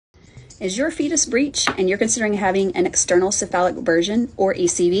Is your fetus breech and you're considering having an external cephalic version or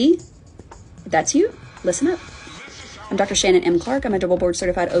ECV? If that's you, listen up. I'm Dr. Shannon M. Clark. I'm a double board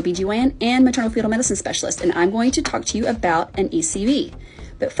certified OBGYN and maternal fetal medicine specialist, and I'm going to talk to you about an ECV.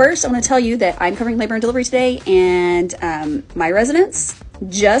 But first, I want to tell you that I'm covering labor and delivery today, and my residents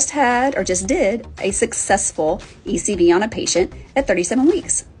just did a successful ECV on a patient at 37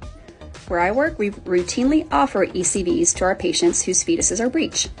 weeks. Where I work, we routinely offer ECVs to our patients whose fetuses are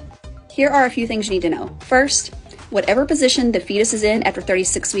breech. Here are a few things you need to know. First, whatever position the fetus is in after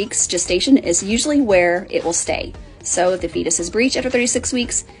 36 weeks gestation is usually where it will stay. So if the fetus is breech after 36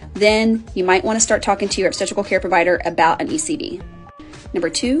 weeks, then you might want to start talking to your obstetrical care provider about an ECV. Number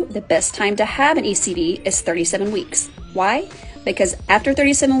two, the best time to have an ECV is 37 weeks. Why? Because after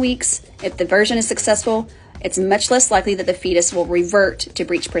 37 weeks, if the version is successful, it's much less likely that the fetus will revert to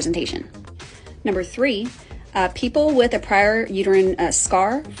breech presentation. Number three, people with a prior uterine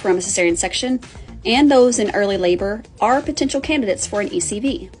scar from a cesarean section and those in early labor are potential candidates for an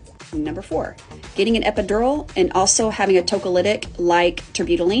ECV. Number four, getting an epidural and also having a tocolytic like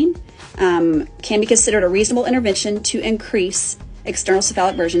terbutaline can be considered a reasonable intervention to increase external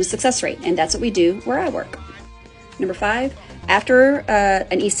cephalic version success rate, and that's what we do where I work. Number five, after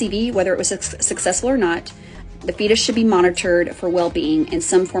an ECV, whether it was successful or not, the fetus should be monitored for well-being in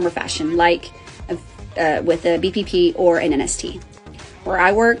some form or fashion, like with a BPP or an NST. Where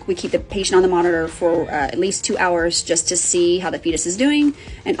I work, we keep the patient on the monitor for at least 2 hours just to see how the fetus is doing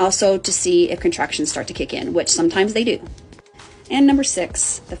and also to see if contractions start to kick in, which sometimes they do. And number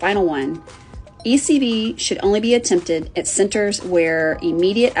six, the final one, ECV should only be attempted at centers where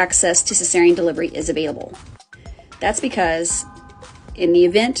immediate access to cesarean delivery is available. That's because in the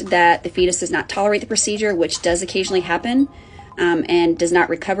event that the fetus does not tolerate the procedure, which does occasionally happen, and does not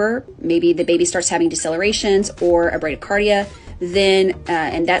recover, maybe the baby starts having decelerations or a bradycardia, then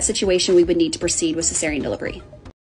in that situation we would need to proceed with cesarean delivery.